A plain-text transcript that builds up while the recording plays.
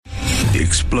The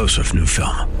explosive new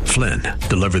film, Flynn,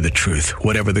 Deliver the Truth,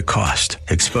 Whatever the Cost,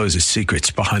 exposes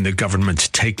secrets behind the government's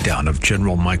takedown of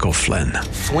General Michael Flynn.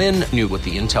 Flynn knew what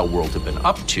the intel world had been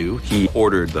up to. He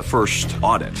ordered the first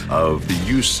audit of the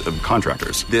use of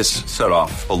contractors. This set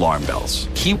off alarm bells.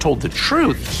 He told the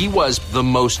truth. He was the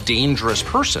most dangerous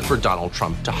person for Donald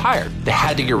Trump to hire. They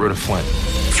had to get rid of Flynn.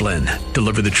 Flynn,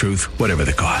 Deliver the Truth, Whatever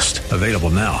the Cost. Available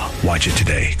now. Watch it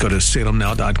today. Go to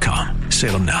salemnow.com.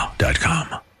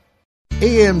 salemnow.com.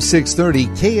 AM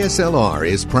 630 KSLR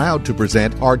is proud to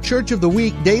present our Church of the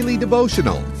Week daily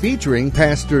devotional featuring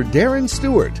Pastor Darren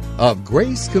Stewart of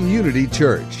Grace Community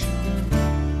Church.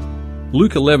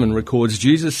 Luke 11 records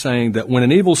Jesus saying that when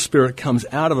an evil spirit comes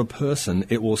out of a person,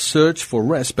 it will search for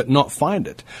rest but not find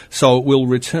it. So it will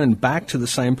return back to the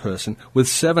same person with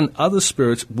 7 other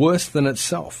spirits worse than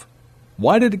itself.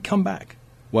 Why did it come back?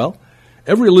 Well,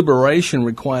 every liberation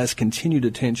requires continued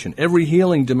attention. Every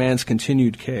healing demands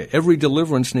continued care. Every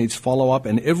deliverance needs follow-up,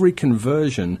 and every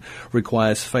conversion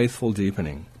requires faithful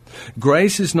deepening.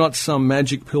 Grace is not some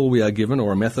magic pill we are given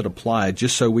or a method applied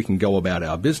just so we can go about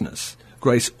our business.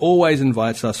 Grace always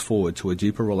invites us forward to a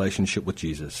deeper relationship with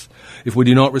Jesus. If we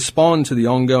do not respond to the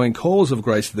ongoing calls of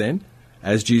grace, then,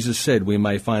 as Jesus said, we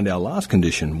may find our last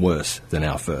condition worse than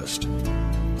our first.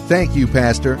 Thank you,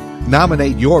 Pastor.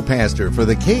 Nominate your pastor for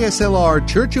the KSLR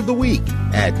Church of the Week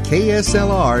at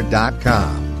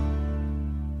kslr.com.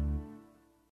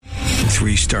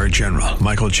 3-star General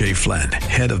Michael J. Flynn,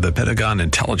 head of the Pentagon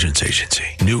Intelligence Agency,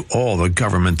 knew all the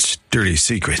government's dirty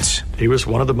secrets. He was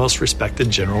one of the most respected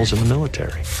generals in the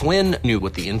military. Flynn knew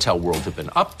what the intel world had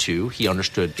been up to. He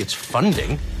understood its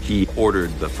funding. He ordered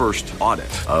the first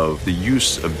audit of the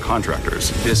use of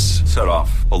contractors. This set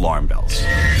off alarm bells.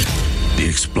 The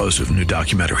explosive new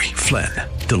documentary, Flynn,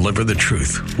 Deliver the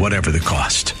Truth, Whatever the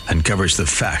Cost, uncovers the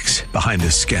facts behind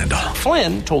this scandal.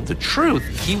 Flynn told the truth.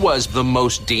 He was the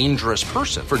most dangerous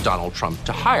person for Donald Trump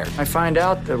to hire. I find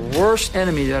out the worst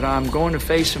enemy that I'm going to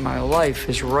face in my life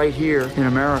is right here in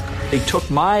America. They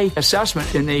took my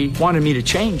assessment and they wanted me to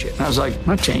change it. And I was like, I'm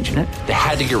not changing it. They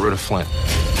had to get rid of Flynn.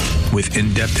 With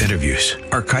in-depth interviews,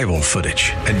 archival footage,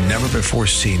 and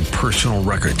never-before-seen personal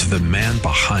records of the man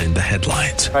behind the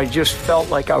headlines. I just felt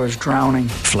like I was drowning.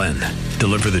 Flynn,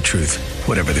 Deliver the Truth,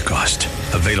 Whatever the Cost.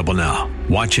 Available now.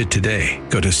 Watch it today.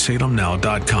 Go to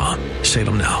salemnow.com.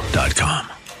 salemnow.com.